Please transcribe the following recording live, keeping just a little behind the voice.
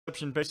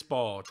Inception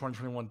Baseball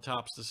 2021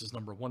 Topps. This is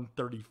number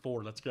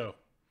 134. Let's go.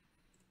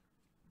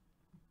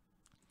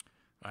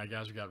 All right,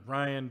 guys, we got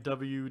Ryan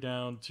W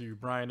down to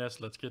Brian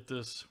S. Let's get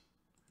this.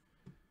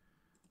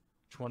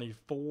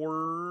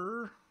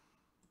 24.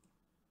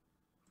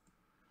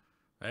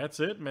 That's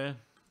it, man.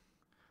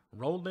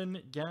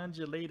 Roland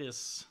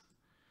Gondolatis.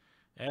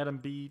 Adam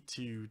B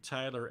to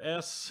Tyler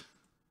S.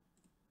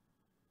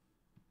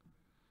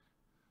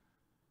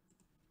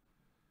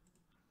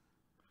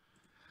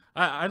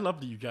 I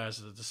love you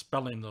guys, the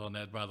spelling on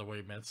that, by the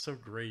way, man. It's so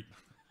great.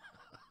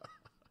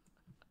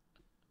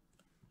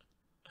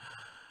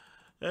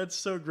 That's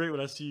so great when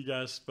I see you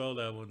guys spell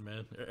that one,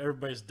 man.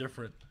 Everybody's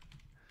different.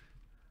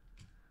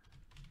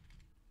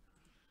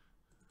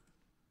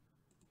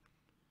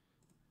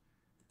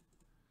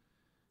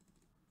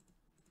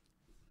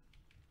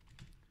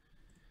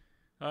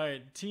 All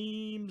right,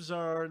 teams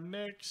are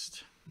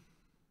next.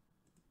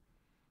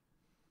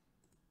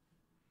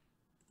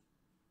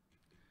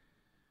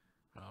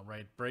 All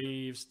right,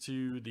 Braves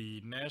to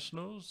the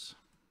Nationals.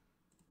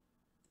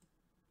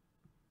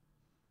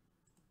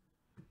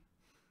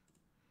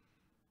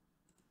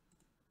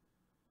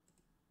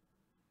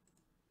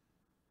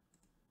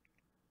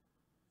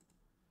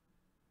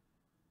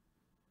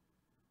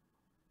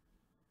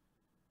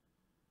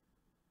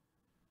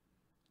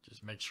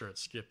 Just make sure it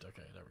skipped.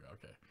 Okay, there we go.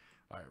 Okay.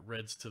 All right,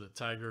 Reds to the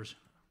Tigers.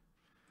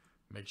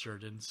 Make sure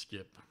it didn't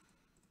skip.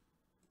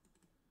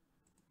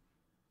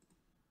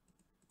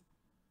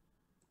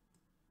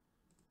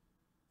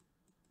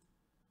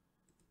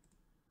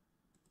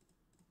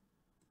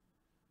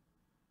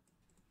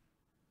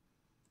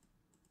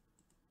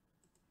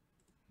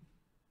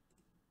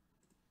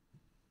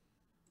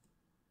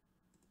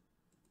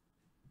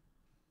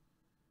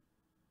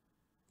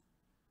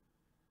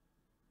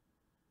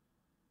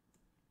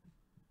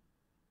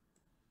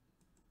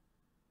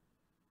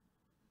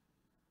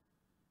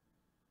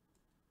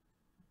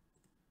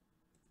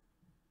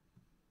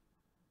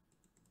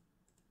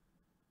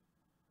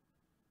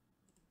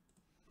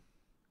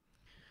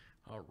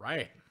 All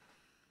right.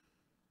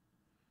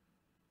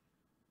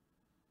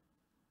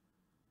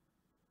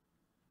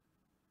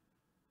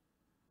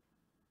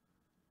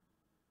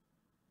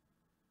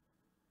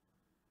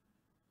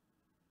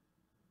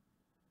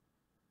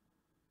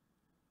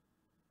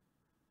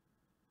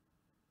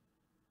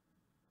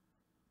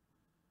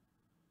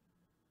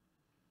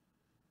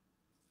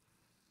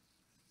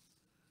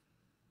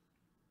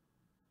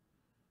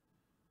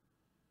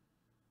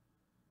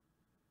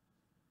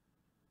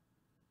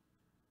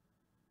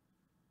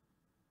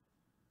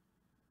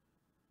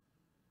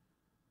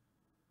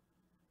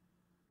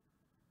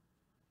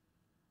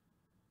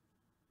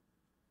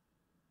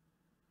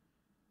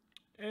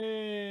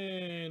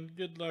 And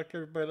good luck,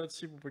 everybody. Let's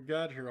see what we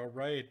got here. All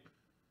right.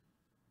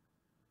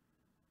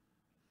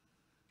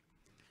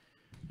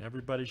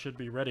 Everybody should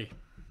be ready.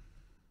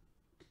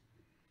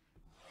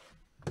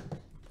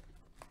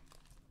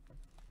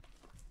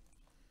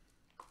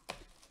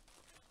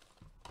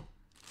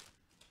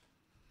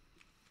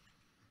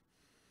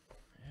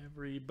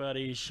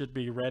 Everybody should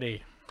be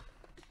ready.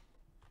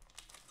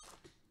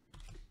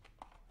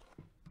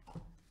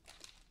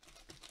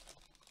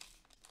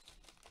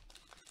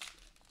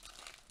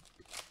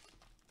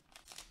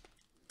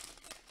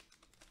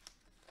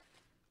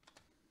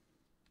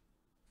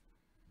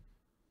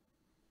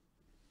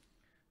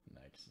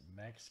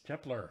 Max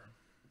Kepler.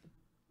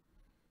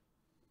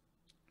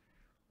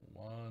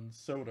 Juan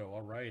Soto.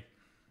 All right.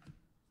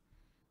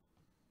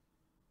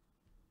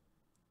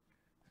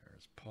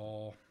 There's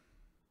Paul.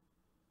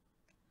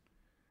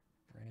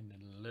 Brandon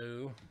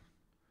Lowe.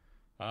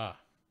 Ah,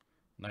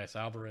 nice.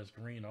 Alvarez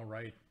Green. All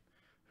right.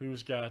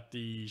 Who's got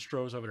the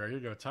Stros over there? Here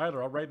you go.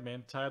 Tyler. All right,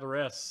 man. Tyler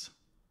S.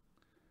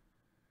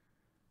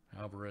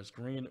 Alvarez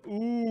Green.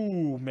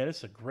 Ooh, man,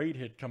 it's a great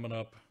hit coming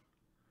up.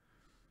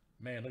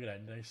 Man, look at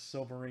that. Nice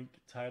silver ink.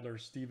 Tyler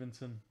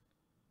Stevenson.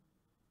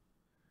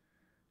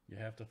 You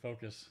have to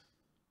focus.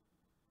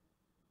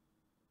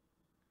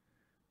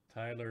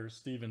 Tyler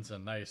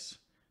Stevenson. Nice.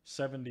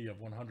 70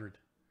 of 100.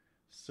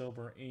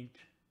 Silver ink.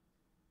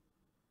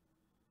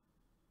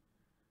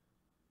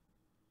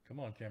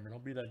 Come on, Cameron.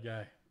 Don't be that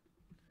guy.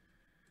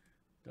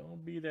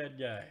 Don't be that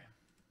guy.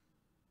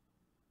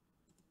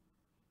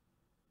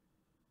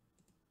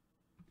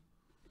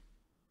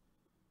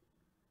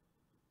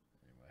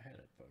 I had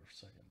it for a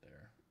second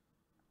there.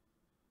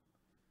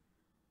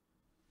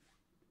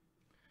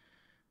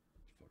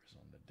 Let's focus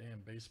on the damn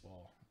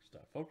baseball.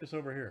 Stop. Focus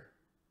over here.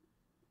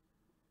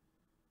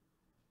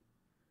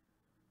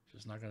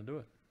 Just not going to do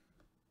it.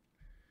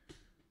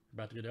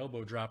 About to get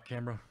elbow drop,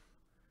 camera.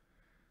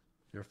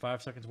 You're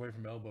 5 seconds away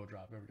from elbow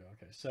drop. There we go.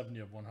 Okay, 70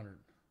 of 100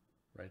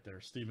 right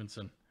there.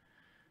 Stevenson.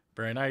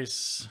 Very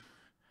nice.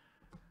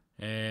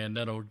 And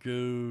that'll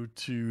go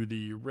to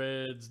the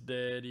Reds.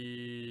 That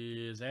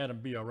is Adam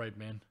B. All right,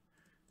 man.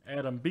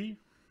 Adam B.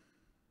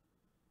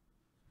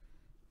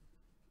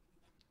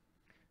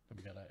 Then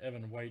we got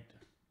Evan White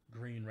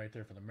green right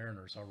there for the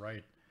Mariners. All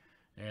right.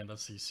 And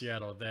let's see,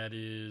 Seattle. That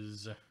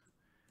is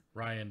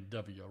Ryan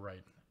W. All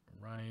right.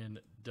 Ryan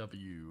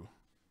W.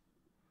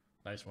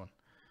 Nice one.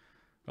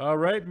 All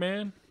right,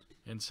 man.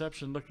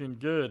 Inception looking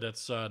good.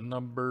 That's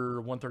number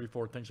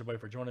 134. Thanks everybody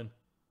for joining.